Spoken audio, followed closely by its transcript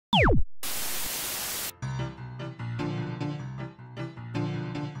Halloween.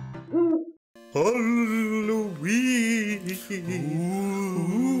 Ooh,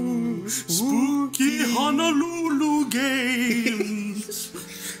 spooky Honolulu games.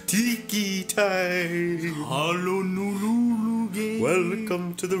 Tiki time. Honolulu games.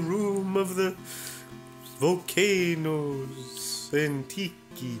 Welcome to the room of the volcanoes and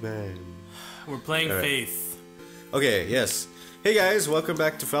Tiki Man. We're playing Faith. Okay, yes. Hey guys, welcome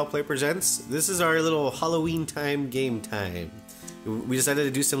back to Fowl Play Presents. This is our little Halloween time game time. We decided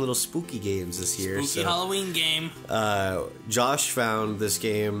to do some little spooky games this year. Spooky Halloween game. Josh found this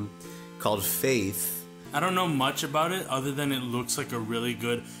game called Faith. I don't know much about it other than it looks like a really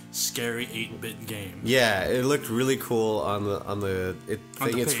good, scary 8-bit game. Yeah, it looked really cool on the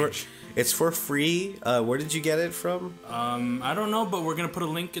page. It's for free. Where did you get it from? I don't know, but we're gonna put a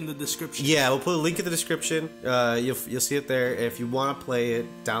link in the description. Yeah, we'll put a link in the description. You'll see it there. If you want to play it,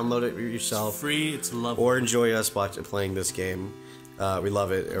 download it yourself. It's free. It's lovely. Or enjoy us playing this game. We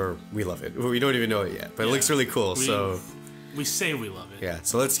love it, or we love it. We don't even know it yet, but it looks really cool. We say we love it. Yeah.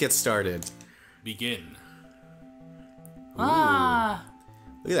 So let's get started. Begin. Ooh. Ah!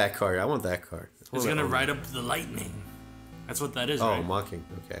 Look at that card. I want that card. It's gonna ride up the lightning. That's what that is. Oh, right? mocking.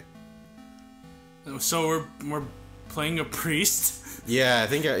 Okay. So we're playing a priest. Yeah, I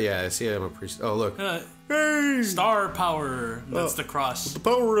think. I see. I'm a priest. Oh, look. Hey! Star power. That's the cross. The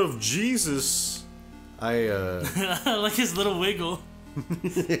power of Jesus. I like his little wiggle.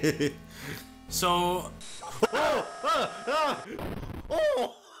 So. Oh!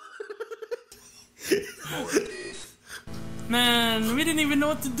 Man, we didn't even know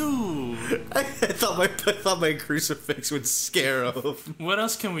what to do. I thought my crucifix would scare him. What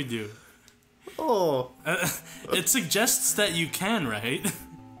else can we do? Oh. It suggests that you can, right?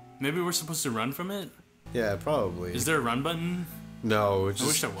 Maybe we're supposed to run from it? Yeah, probably. Is there a run button? No, I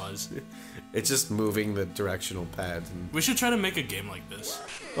wish there was. It's just moving the directional pad. We should try to make a game like this.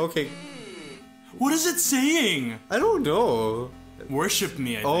 Okay. What is it saying? I don't know. Worship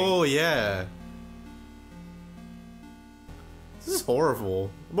me, I think. Oh, yeah. This is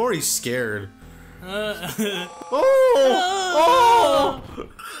horrible. I'm already scared. Oh!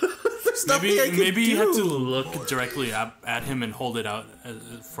 Maybe you have to look directly at him and hold it out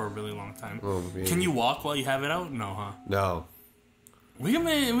for a really long time. Oh, can you walk while you have it out? No, huh? No. We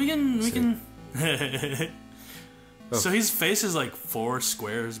can. So his face is like 4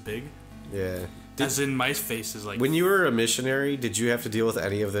 squares big. Yeah. As in my face is like. When you were a missionary, did you have to deal with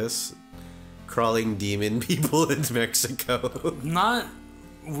any of this? Crawling demon people in Mexico? Not.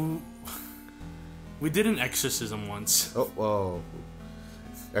 We did an exorcism once. Oh, whoa.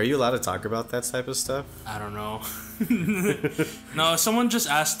 Are you allowed to talk about that type of stuff? I don't know. No, someone just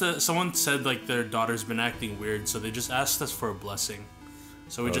asked. Someone said like their daughter's been acting weird, so they just asked us for a blessing.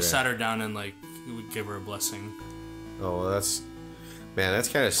 So we just sat her down and like we gave her a blessing. Oh, well, that's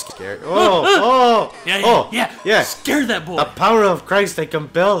kind of scary. Oh, yeah. Scare that boy. The power of Christ, I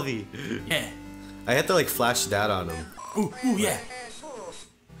compel thee. Yeah. I had to like flash that on him. Ooh, yeah.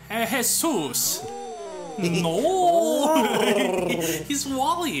 Jesus. No. He's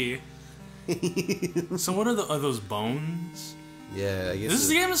Wally. So what are those bones? Yeah, I guess this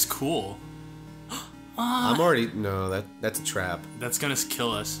game is cool. I'm already that's a trap. That's gonna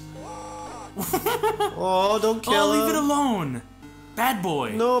kill us. Oh, don't kill him. Leave it alone. Bad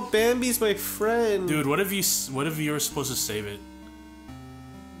boy. No, Bambi's my friend. Dude, what if you were supposed to save it?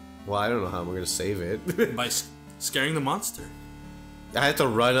 Well, I don't know how I'm gonna save it. By scaring the monster. I have to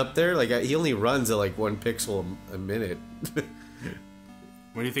run up there? Like, he only runs at like 1 pixel a minute.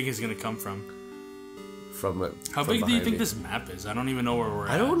 Where do you think he's gonna come from? How big do you think this map is? I don't even know where we're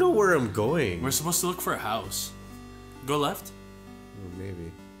at. I don't know where I'm going. We're supposed to look for a house. Go left? Oh,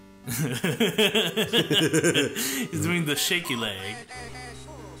 maybe. He's doing the shaky leg.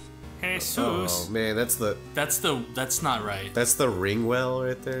 Jesus. Oh man, that's not right. That's the ring well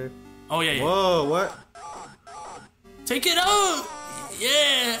right there. Oh yeah. Whoa, what? Take it out!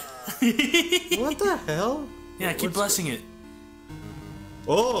 Yeah! What the hell? Yeah, keep blessing it.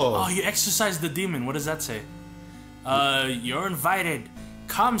 Oh! Oh, you exorcised the demon. What does that say? You're invited.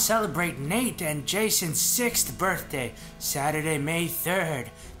 Come celebrate Nate and Jason's 6th birthday, Saturday, May 3rd,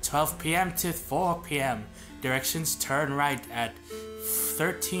 12 p.m. to 4 p.m. Directions: turn right at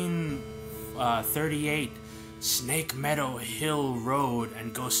 1338 Snake Meadow Hill Road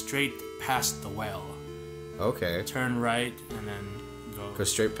and go straight past the well. Okay. Turn right and then go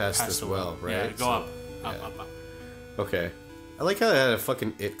straight past this well, right? Yeah, go up. Okay. I like how they had a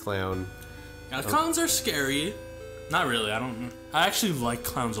fucking it clown. Yeah, clowns are scary. Not really. I actually like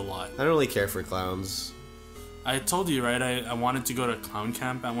clowns a lot. I don't really care for clowns. I told you, right? I wanted to go to clown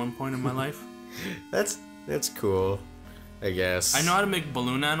camp at one point in my life. That's cool, I guess. I know how to make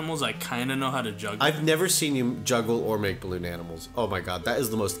balloon animals. I kind of know how to juggle. I've never seen you juggle or make balloon animals. Oh my god, that is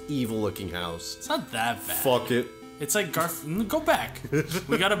the most evil-looking house. It's not that bad. Fuck it. It's like Go back.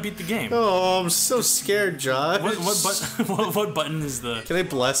 We gotta beat the game. Oh, I'm so scared, Josh. What button is the... Can I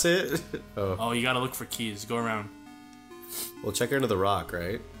bless it? Oh, you gotta look for keys. Go around. Well, check under the rock,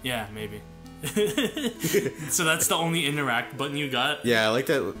 right? Yeah, maybe. So that's the only interact button you got? Yeah, I like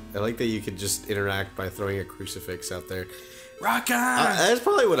that. I like that you could just interact by throwing a crucifix out there. Rock on! That's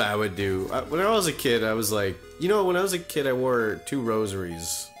probably what I would do. When I was a kid, I was like, when I was a kid, I wore 2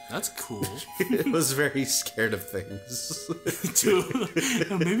 rosaries. That's cool. I was very scared of things. 2?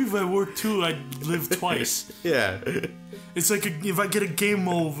 Maybe if I wore 2, I'd live twice. Yeah. It's like if I get a game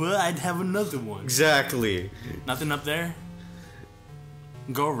over, I'd have another one. Exactly. Nothing up there?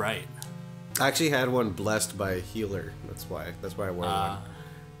 Go right. I actually had one blessed by a healer. That's why I wore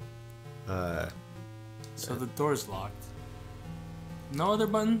one. So the door's locked. No other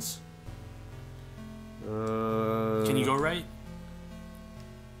buttons? Can you go right?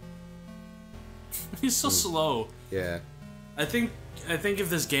 He's so slow. Yeah. I think if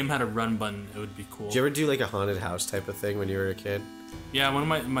this game had a run button, it would be cool. Did you ever do like a haunted house type of thing when you were a kid? Yeah, one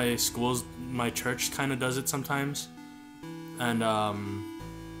of my schools, my church kind of does it sometimes. And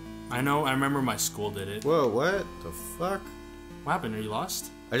I remember my school did it. Whoa, what the fuck? What happened? Are you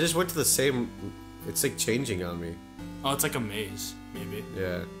lost? I just went to the same... It's like changing on me. Oh, it's like a maze, maybe.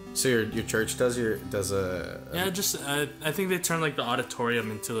 Yeah. So your church does a... Yeah, just I think they turned like the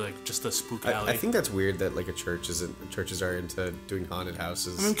auditorium into like just a spook alley. I think that's weird that like churches are into doing haunted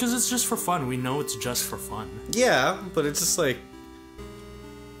houses. I mean, because it's just for fun. We know it's just for fun. Yeah, but it's just like...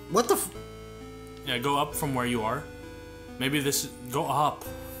 What the... Yeah, go up from where you are. Maybe this... Go up.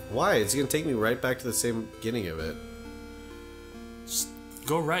 Why? It's gonna take me right back to the same beginning of it. Just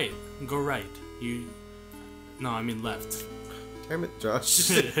go right. Go right. No, I mean left. Damn it, Josh.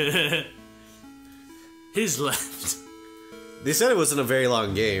 His left. They said it wasn't a very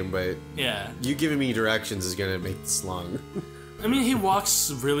long game, but... Yeah. You giving me directions is gonna make this long. I mean, he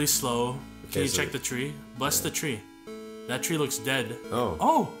walks really slow. Okay, Can you so check the tree? Bless the tree. That tree looks dead. Oh.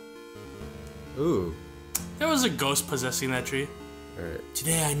 Oh! Ooh. There was a ghost possessing that tree. Alright.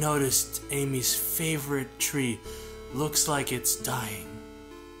 Today I noticed Amy's favorite tree looks like it's dying.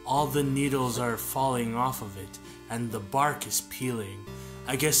 All the needles are falling off of it, and the bark is peeling.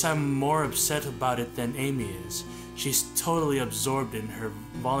 I guess I'm more upset about it than Amy is. She's totally absorbed in her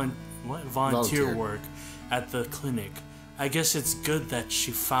volunteer work at the clinic. I guess it's good that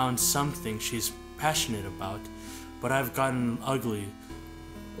she found something she's passionate about, but I've gotten ugly.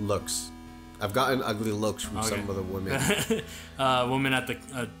 Looks. I've gotten ugly looks from some of the women. Woman at the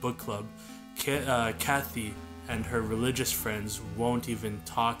book club. Kathy and her religious friends won't even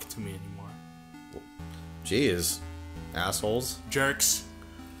talk to me anymore. Jeez. Assholes. Jerks.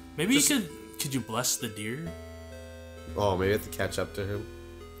 Maybe you could you bless the deer? Oh, maybe I have to catch up to him.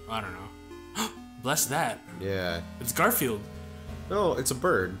 I don't know. Bless that. Yeah. It's Garfield. No, it's a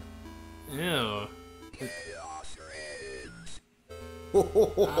bird. Ew.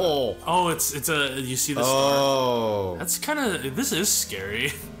 Oh, Oh, it's a you see the star. That's kind of this is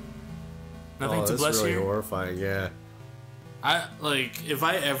scary. Nothing to bless really here. Horrifying, yeah. I like if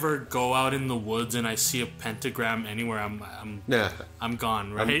I ever go out in the woods and I see a pentagram anywhere, I'm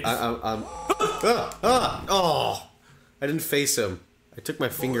gone, right? Oh, I didn't face him. I took my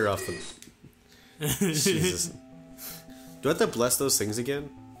finger off the. Jesus. Do I have to bless those things again?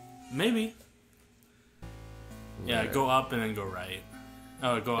 Maybe. Yeah, Right. go up and then go right.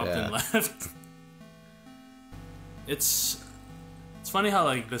 Oh, go up and left. It's funny how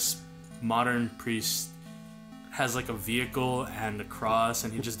like this modern priest has like a vehicle and a cross,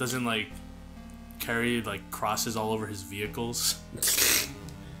 and he just doesn't like carry like crosses all over his vehicles.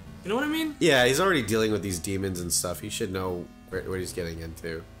 You know what I mean? Yeah, he's already dealing with these demons and stuff. He should know what he's getting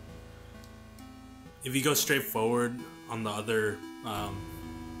into. If you go straight forward on the other,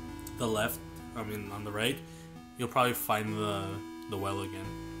 the left, I mean on the right, you'll probably find the well again.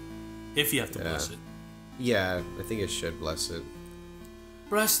 If you have to bless it. Yeah, I think it should bless it.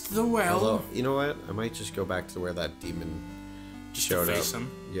 Bless the well. Although, you know what? I might just go back to where that demon showed to face up.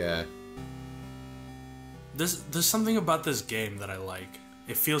 him. Yeah. There's something about this game that I like.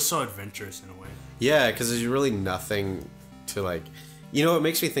 It feels so adventurous in a way. Yeah, because there's really nothing to like... You know, it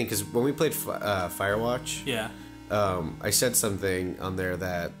makes me think, because when we played Firewatch, Yeah. I said something on there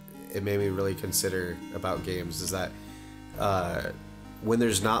that it made me really consider about games, is that when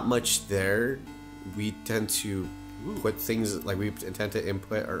there's not much there, we tend to put things, like we tend to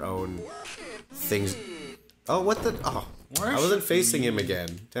input our own things. Oh, what the? Oh, I wasn't facing him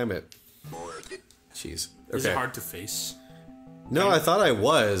again. Damn it. Jeez. Okay. Is it hard to face? No, I thought I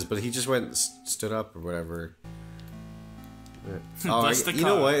was, but he just went stood up or whatever. Oh, you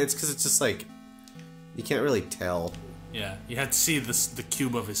know what? It's because it's just like you can't really tell. Yeah, you had to see the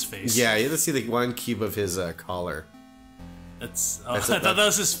cube of his face. Yeah, you had to see the one cube of his collar. That's I thought that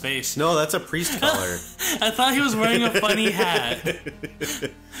was his face. No, that's a priest collar. I thought he was wearing a funny hat.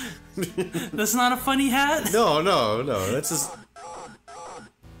 That's not a funny hat? No, that's just...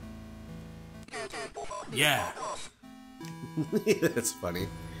 Yeah. That's funny.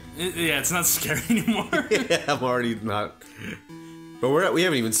 Yeah, it's not scary anymore. Yeah, I'm already not... But we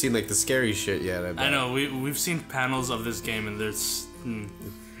haven't even seen, like, the scary shit yet. I know, we've seen panels of this game and there's...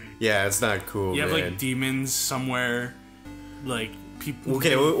 Yeah, it's not cool, You have, like, demons somewhere, like, people...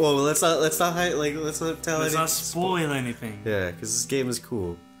 Okay, well, let's not tell anything. Let's not spoil anything. Yeah, because this game is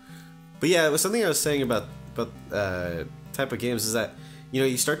cool. But yeah, it was something I was saying about type of games is that, you know,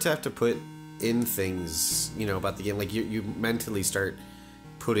 you start to have to put in things, you know, about the game. Like, you mentally start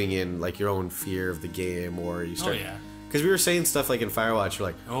putting in, like, your own fear of the game, or you start... Oh, yeah. Because we were saying stuff like in Firewatch, we're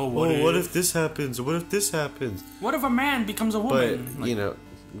like, what if this happens? What if this happens? What if a man becomes a woman? But, like, you know,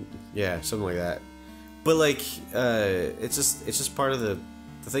 yeah, something like that. But, like, it's just part of the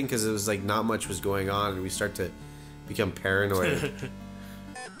thing, because it was, like, not much was going on, and we start to become paranoid.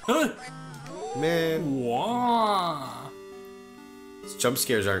 Man. Wow. Jump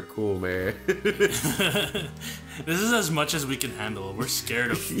scares aren't cool, man. This is as much as we can handle. We're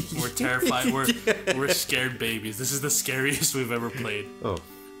scared of. We're terrified. We're scared babies. This is the scariest we've ever played. Oh.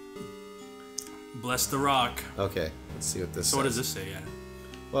 Bless the rock. Okay, let's see what this says. So what does this say? Yeah.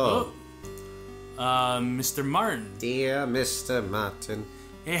 Whoa. Mr. Martin. Dear Mr. Martin.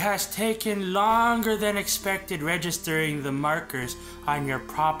 It has taken longer than expected registering the markers on your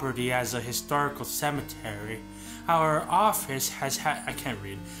property as a historical cemetery. Our office has had,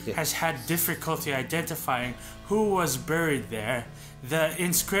 has had difficulty identifying who was buried there. The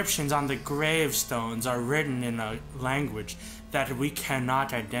inscriptions on the gravestones are written in a language that we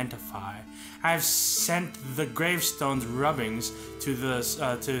cannot identify. I've sent the gravestones rubbings to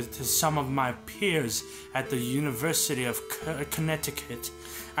some of my peers at the University of Connecticut.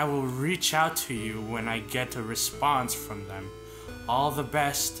 I will reach out to you when I get a response from them. All the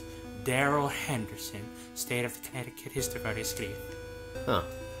best, Daryl Henderson, State of the Connecticut History Skrif. Huh.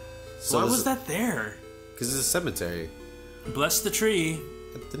 So why was that there? Because it's a cemetery. Bless the tree.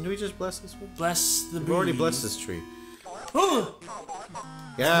 Didn't we just bless this one? Bless the We've bee. already blessed this tree. Oh!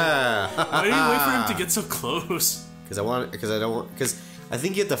 Yeah. Why did you wait for him to get so close? Because I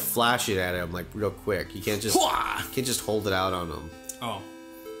think you have to flash it at him like real quick. You can't just hold it out on him. Oh,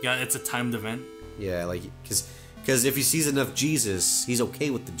 yeah, it's a timed event. Yeah, like because if he sees enough Jesus, he's okay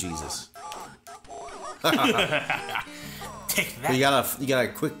with the Jesus. Take that. But you got a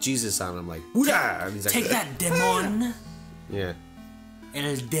quick Jesus on him, like and he's like, take that, demon. Yeah.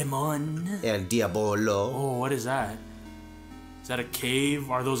 El demon. El diabolo. Oh, what is that? Is that a cave?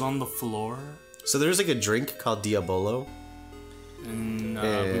 Are those on the floor? So there's like a drink called Diabolo. And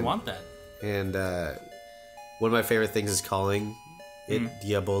we want that. And one of my favorite things is calling it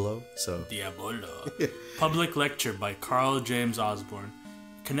Diabolo. So Diabolo. Public lecture by Carl James Osborne.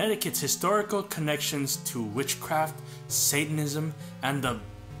 Connecticut's historical connections to witchcraft, Satanism, and the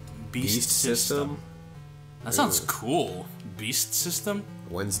beast system. That sounds cool. Beast system?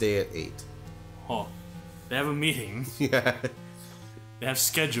 Wednesday at 8. Oh, they have a meeting. Yeah. They have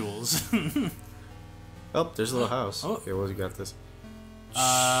schedules. Oh, there's a little house. Oh. Okay, well, you got this. Shit.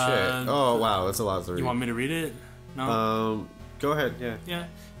 Oh, wow, that's a lot to read. You want me to read it? No? Go ahead, yeah. Yeah.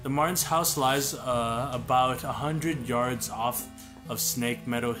 The Martin's house lies about 100 yards off of Snake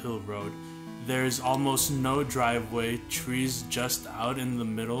Meadow Hill Road. There's almost no driveway, trees just out in the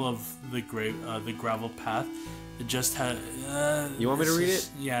middle of the gravel path. It just had... you want me to read it?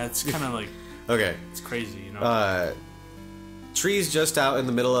 Yeah, it's kind of like... Okay. It's crazy, you know? Trees just out in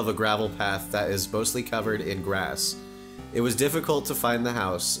the middle of a gravel path that is mostly covered in grass. It was difficult to find the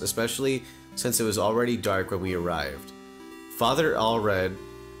house, especially since it was already dark when we arrived. Father Allred,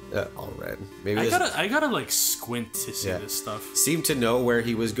 maybe I gotta like squint to see this stuff. Seemed to know where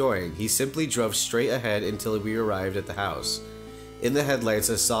he was going. He simply drove straight ahead until we arrived at the house. In the headlights,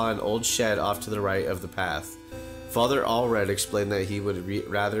 I saw an old shed off to the right of the path. Father Allred explained that he would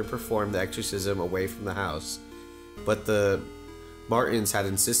rather perform the exorcism away from the house, but the Martins had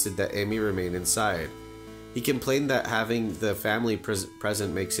insisted that Amy remain inside. He complained that having the family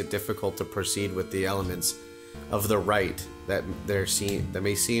present makes it difficult to proceed with the elements of the rite that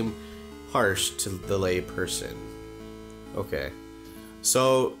may seem harsh to the lay person. Okay,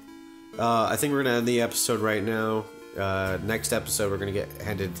 so I think we're gonna end the episode right now. Next episode, we're gonna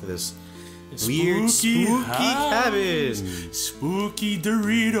head into this weird, spooky cabin. Spooky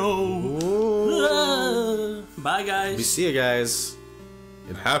Dorito. Bye, guys. We see you guys.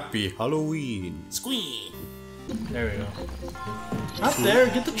 And happy Halloween. Squee. There we go. Not there.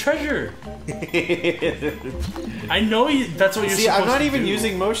 Get the treasure. I know that's what you're supposed to do. See, I'm not even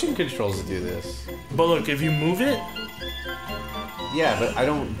using motion controls to do this. But look, if you move it... Yeah, but I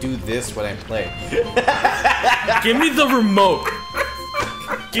don't do this when I play. Give me the remote.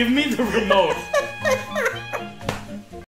 Give me the remote.